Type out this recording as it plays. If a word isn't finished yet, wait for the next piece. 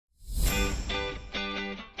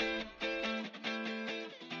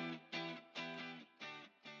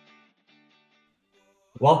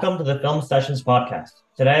Welcome to the Film Sessions podcast.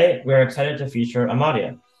 Today, we're excited to feature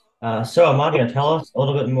Amadia. Amadia, tell us a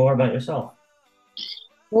little bit more about yourself.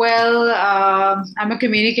 I'm a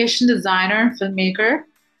communication designer, filmmaker,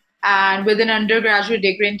 and with an undergraduate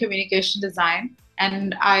degree in communication design.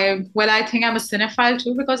 I think I'm a cinephile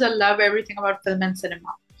too because I love everything about film and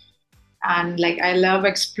cinema. And like, I love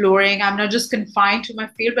exploring. I'm not just confined to my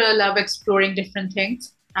field, but I love exploring different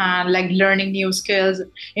things and like learning new skills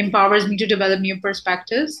empowers me to develop new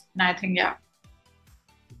perspectives. And I think, yeah.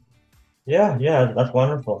 Yeah, that's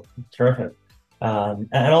wonderful. Terrific. And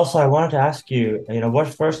also, I wanted to ask you, what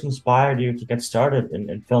first inspired you to get started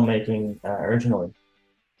in filmmaking originally?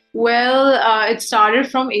 It started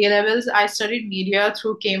from A levels. I studied media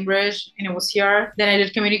through Cambridge in OCR. Then I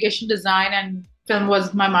did communication design, and film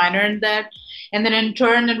was my minor in that. And then in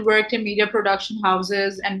turn, I worked in media production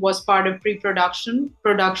houses and was part of pre-production,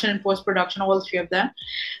 production, and post-production, all three of them.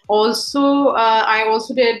 I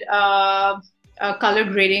also did color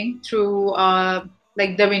grading through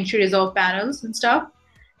like the Vinci Resolve panels and stuff.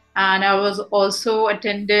 And I was also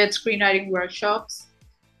attended screenwriting workshops.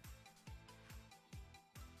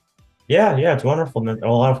 Yeah, it's wonderful. And a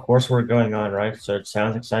lot of coursework going on, right? So it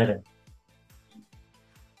sounds exciting.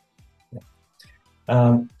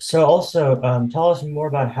 Tell us more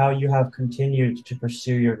about how you have continued to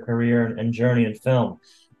pursue your career and journey in film.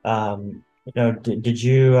 Did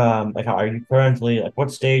you like, are you currently like, what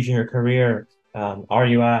stage in your career are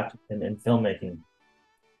you at in filmmaking?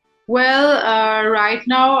 Right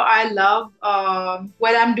now I love,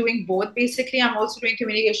 I'm doing both basically. I'm also doing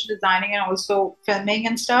communication designing and also filming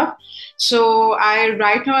and stuff.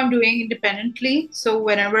 Right now I'm doing independently. So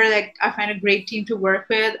whenever like I find a great team to work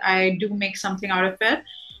with, I do make something out of it.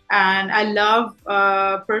 And I love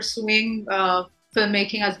pursuing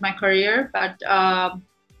filmmaking as my career.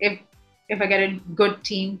 If if I get a good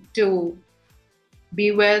team to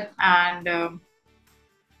be with and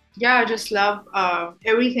yeah, I just love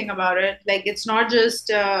everything about it. Like it's not just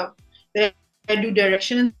that I do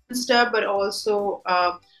direction and stuff, but also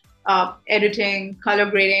editing, color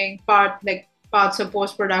grading, parts of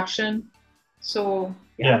post production. So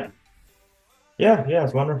yeah. Yeah, yeah,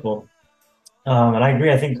 it's wonderful. And I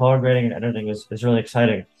agree. I think color grading and editing is really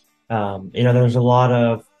exciting. There's a lot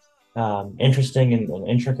of interesting and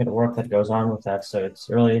intricate work that goes on with that. So it's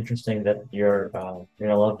really interesting that you're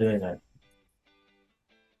gonna love doing that.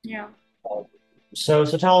 Yeah. So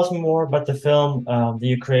tell us more about the film that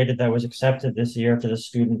you created that was accepted this year to the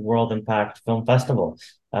Student World Impact Film Festival.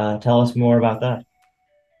 Tell us more about that.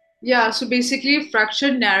 Yeah, so basically,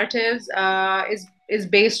 Fractured Narratives is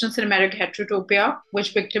based on cinematic heterotopia,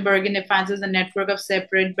 which Victor Bergen defines as a network of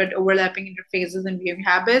separate but overlapping interfaces and viewing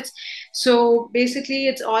habits. So basically,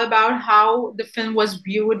 it's all about how the film was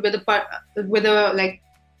viewed with a like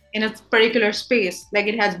in a particular space. Like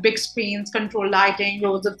it has big screens, controlled lighting,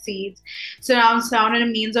 rows of seats, surround sound, and a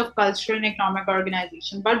means of cultural and economic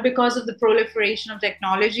organization. But because of the proliferation of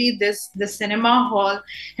technology, the cinema hall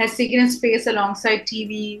has taken its space alongside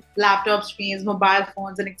TV, laptop screens, mobile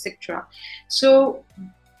phones, and etc. So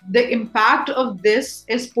the impact of this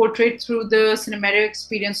is portrayed through the cinematic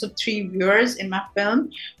experience of three viewers in my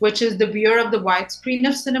film, which is the viewer of the widescreen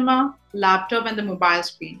of cinema, laptop, and the mobile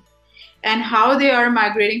screen, and how they are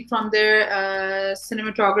migrating from their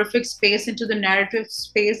cinematographic space into the narrative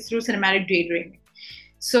space through cinematic daydreaming.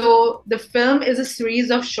 So the film is a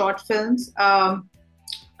series of short films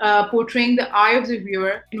portraying the eye of the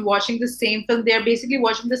viewer in watching the same film. They are basically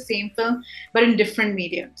watching the same film, but in different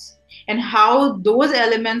mediums, and how those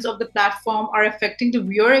elements of the platform are affecting the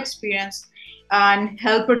viewer experience and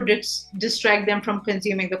help or distract them from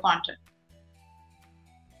consuming the content.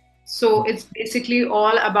 So it's basically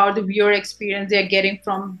all about the viewer experience they're getting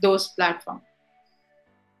from those platforms.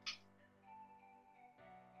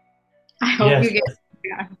 I hope you Yes. get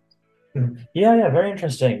yeah. Yeah, very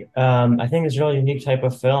interesting. I think it's a really unique type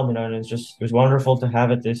of film, and it was wonderful to have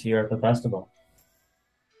it this year at the festival.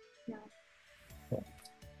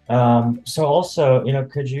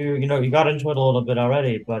 Could you got into it a little bit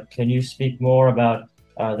already, but can you speak more about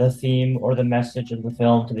the theme or the message of the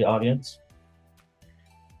film to the audience?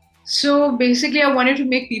 So basically, I wanted to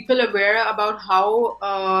make people aware about how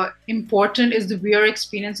important is the viewer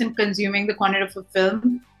experience in consuming the content of a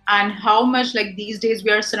film, and how much like these days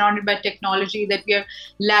we are surrounded by technology that we are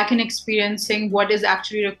lacking experiencing what is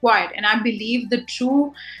actually required. And I believe the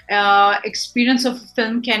true experience of a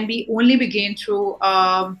film can be only begin through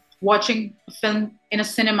watching a film in a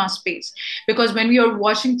cinema space, because when we are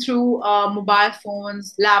watching through mobile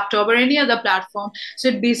phones, laptop, or any other platform, so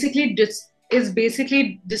it basically is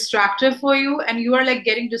basically distractive for you, and you are like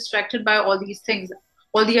getting distracted by all these things.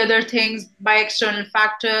 all the other things by external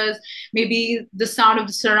factors, maybe the sound of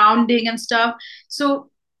the surrounding and stuff. So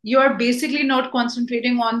you're basically not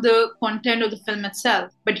concentrating on the content of the film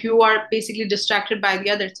itself, but you are basically distracted by the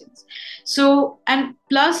other things. So, and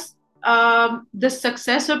plus, the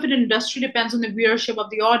success of an industry depends on the viewership of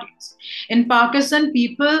the audience. In Pakistan,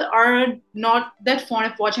 people are not that fond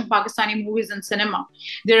of watching Pakistani movies in cinema.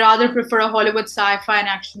 They rather prefer a Hollywood sci-fi and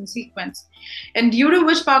action sequence. And due to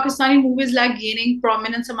which Pakistani movies like gaining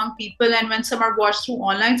prominence among people, and when some are watched through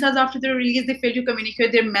online sites after their release, they fail to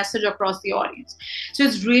communicate their message across the audience. So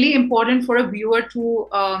it's really important for a viewer to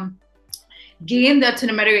gain that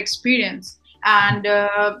cinematic experience. And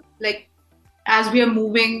like as we are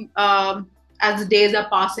moving, as the days are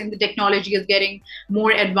passing, the technology is getting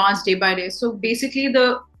more advanced day by day. So basically,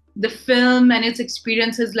 the film and its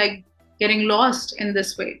experience is like getting lost in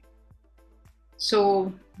this way.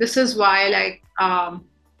 So this is why like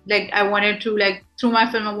I wanted to, like, through my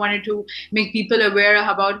film I wanted to make people aware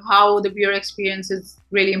about how the viewer experience is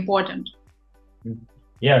really important.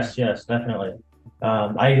 Yes, yes, definitely.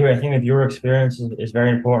 I agree. I think the viewer experience is very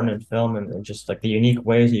important in film, and just like the unique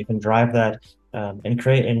ways that you can drive that, and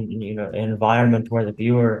create an environment where the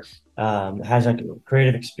viewer has a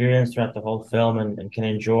creative experience throughout the whole film, and can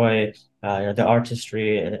enjoy the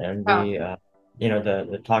artistry, and Yeah. the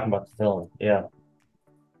the talking about the film. Yeah,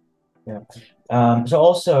 yeah. So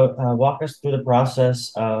also walk us through the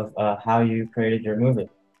process of how you created your movie.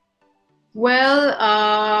 Well,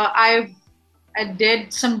 I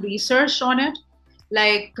did some research on it.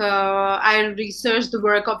 Like I researched the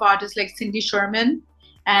work of artists like Cindy Sherman,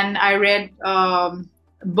 and I read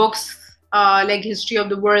books like History of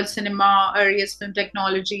the World Cinema, Earliest Film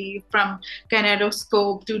Technology, from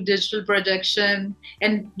kinetoscope to digital projection,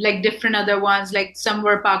 and like different other ones. Like some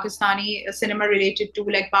were Pakistani cinema related to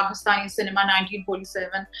like Pakistani cinema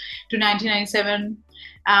 1947 to 1997,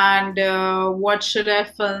 and What Should I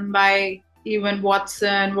Film by Evan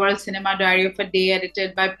Watson, World Cinema Diary of a Day,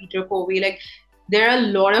 edited by Peter Covey. Like there are a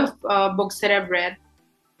lot of books that I've read,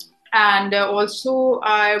 and also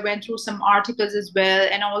I went through some articles as well,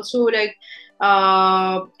 and also like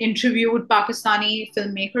interviewed Pakistani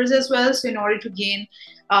filmmakers as well. So in order to gain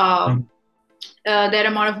uh, Mhm. that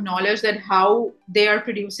amount of knowledge, that how they are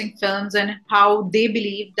producing films and how they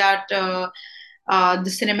believe that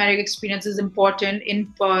the cinematic experience is important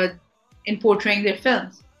in portraying their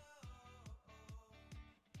films.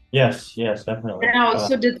 Yes, yes, definitely. And I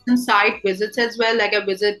also did some site visits as well, like I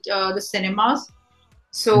visit the cinemas. Mhm.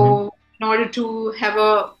 So in order to have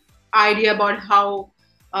a idea about how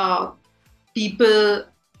uh, people,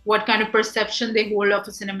 what kind of perception they hold of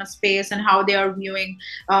a cinema space and how they are viewing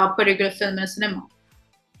a particular film in a cinema.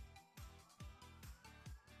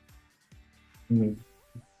 Mhm.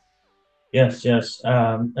 Yes, yes.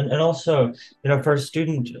 And also, for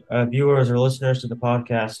student viewers or listeners to the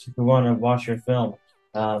podcast who want to watch your film,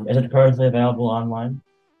 is it currently available online?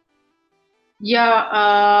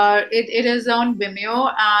 Yeah, it is on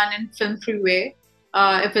Vimeo and in Film Freeway.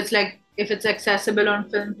 If it's accessible on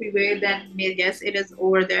Film Freeway, then yes, it is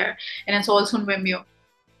over there, and it's also on Vimeo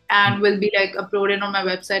and will be like uploaded on my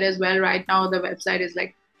website as well. Right now, the website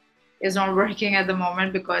is not working at the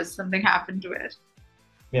moment because something happened to it.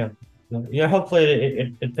 Yeah. Yeah, hopefully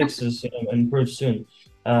it fixes and improves soon.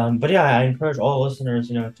 But yeah, I encourage all listeners,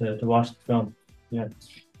 to watch the film. Yeah.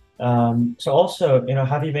 So also,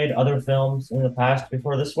 have you made other films in the past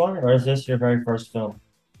before this one, or is this your very first film?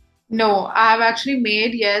 No, I've actually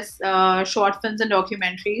made, yes, short films and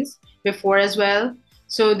documentaries before as well.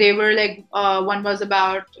 So they were like one was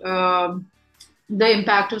about the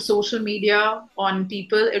impact of social media on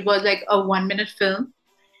people. It was like a 1 minute film,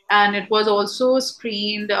 and it was also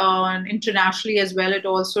screened on internationally as well. It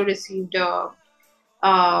also received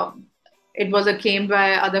uh, it was acclaimed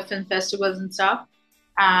by other film festivals and stuff.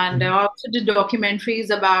 And I Mhm. also did documentaries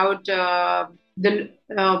about the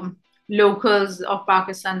locals of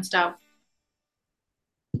Pakistan stuff.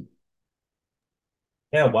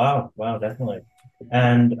 Yeah, wow, wow, definitely.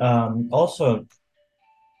 And also,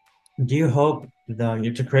 do you hope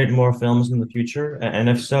you to create more films in the future? And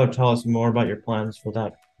if so, tell us more about your plans for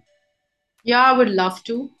that. Yeah, I would love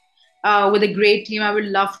to. With a great team, I would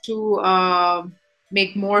love to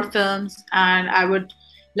make more films, and I would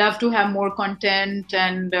love to have more content,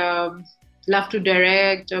 and love to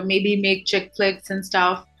direct or maybe make chick flicks and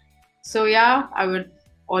stuff. So yeah, I would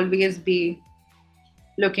always be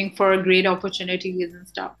looking for great opportunities and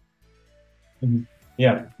stuff. Mhm.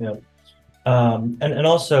 Yeah, yeah. And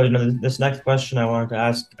also, this next question I wanted to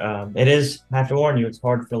ask, it is, I have to warn you, it's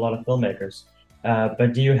hard for a lot of filmmakers.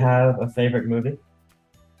 But do you have a favorite movie?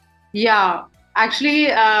 Yeah.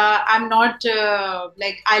 Actually, I'm not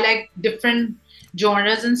like I like different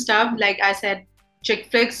genres and stuff. Like I said, chick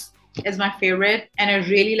flicks is my favorite, and I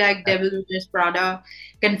really like Devil Wears Prada,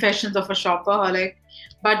 Confessions of a Shopaholic.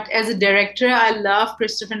 But as a director, I love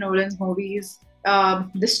Christopher Nolan's movies.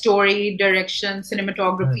 The story, direction,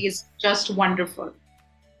 cinematography Nice. is just wonderful.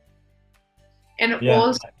 And Yeah.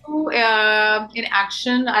 also in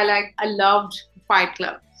action, I loved Fight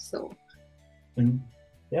Club. So. Mhm.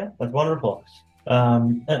 Yeah, that's wonderful.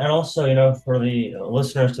 And also, for the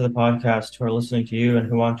listeners to the podcast who are listening to you and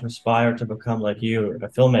who want to aspire to become like you, a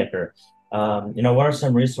filmmaker, what are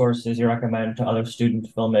some resources you recommend to other student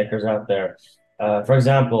filmmakers out there? For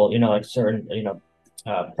example, like certain,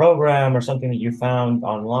 program or something that you found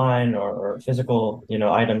online or physical,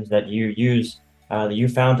 items that you use that you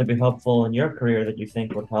found to be helpful in your career that you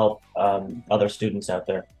think would help other students out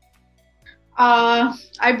there.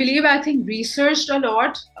 I believe I think researched a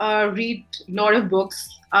lot, read a lot of books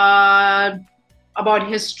about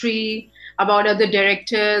history, about other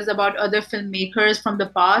directors, about other filmmakers from the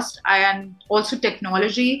past, and also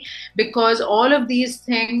technology, because all of these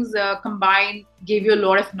things combined give you a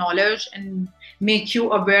lot of knowledge and make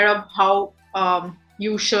you aware of how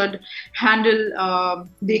you should handle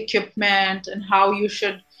the equipment and how you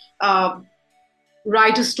should um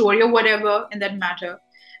write a story or whatever in that matter.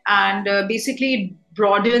 And basically, it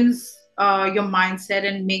broadens your mindset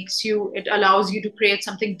and it allows you to create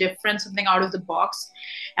something different, something out of the box.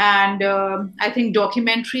 And I think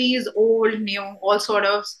documentaries, old, new, all sort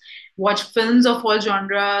of watch films of all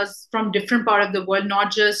genres from different part of the world,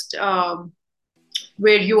 not just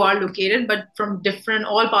where you are located, but from different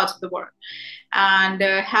all parts of the world, and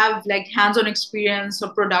have like hands-on experience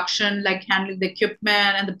of production, like handling the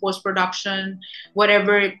equipment and the post-production,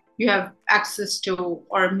 whatever you have access to,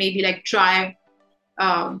 or maybe like try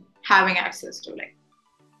having access to, like,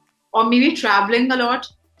 or maybe traveling a lot.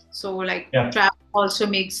 So like Yeah. travel also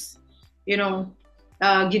makes, you know,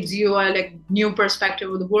 gives you a like new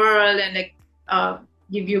perspective of the world, and like uh,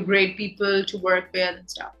 give you great people to work with and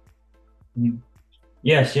stuff.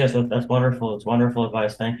 Yes, yes, that's wonderful. It's wonderful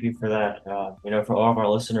advice. Thank you for that. For all of our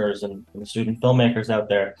listeners and student filmmakers out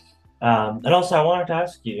there. And also, I wanted to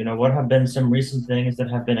ask you, what have been some recent things that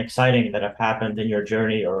have been exciting that have happened in your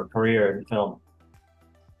journey or career in film?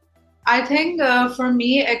 I think for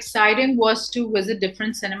me, exciting was to visit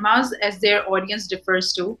different cinemas as their audience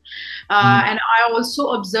differs too. Mhm. And I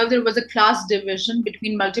also observed there was a class division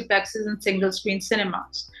between multiplexes and single screen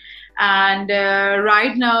cinemas. And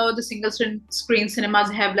right now, the single screen cinemas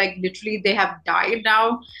have like literally they have died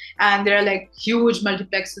now, and there are like huge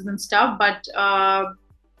multiplexes and stuff. But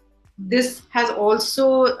this has also,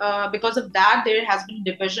 because of that, there has been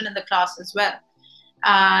division in the class as well.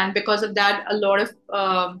 And because of that, a lot of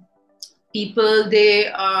people they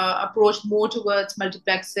approach more towards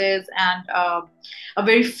multiplexes, and a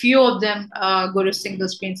very few of them go to single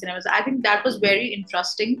screen cinemas. I think that was very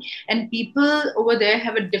interesting, and people over there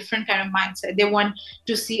have a different kind of mindset. They want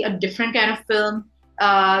to see a different kind of film.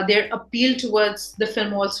 Their appeal towards the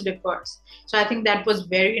film also differs. So I think that was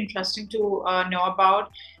very interesting to know about.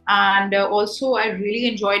 And also, I really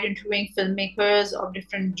enjoyed interviewing filmmakers of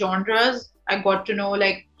different genres. I got to know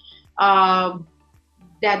like um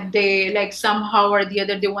that they like somehow or the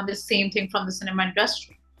other they want the same thing from the cinema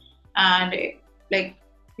industry, and like,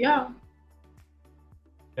 yeah.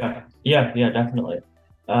 Yeah, yeah, yeah, definitely.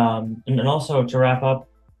 And also to wrap up,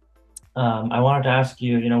 I wanted to ask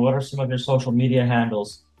you, what are some of your social media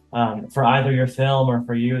handles for either your film or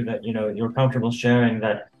for you that, you're comfortable sharing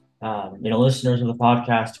that, listeners of the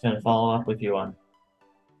podcast can follow up with you on?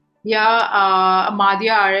 Yeah,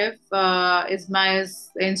 Amadia Arif is my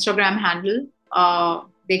Instagram handle.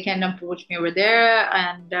 They can approach me over there,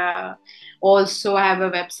 and also I have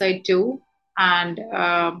a website too, and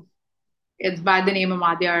it's by the name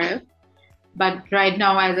Amadia Arif. But right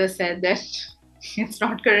now, as I said, that it's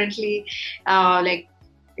not currently like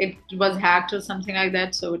it was hacked or something like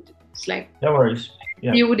that. So it's like No worries.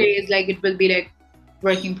 Yeah. few days, like it will be like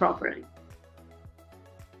working properly.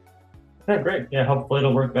 Okay, great. Yeah, hopefully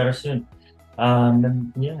it'll work better soon.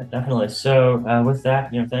 And yeah, definitely. So with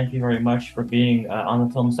that, thank you very much for being on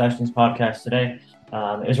the Film Sessions podcast today.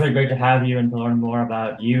 It was really great to have you and to learn more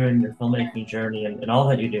about you and your filmmaking journey and all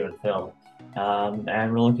that you do in film.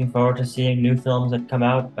 And we're looking forward to seeing new films that come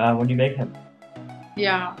out when you make them.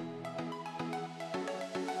 Yeah.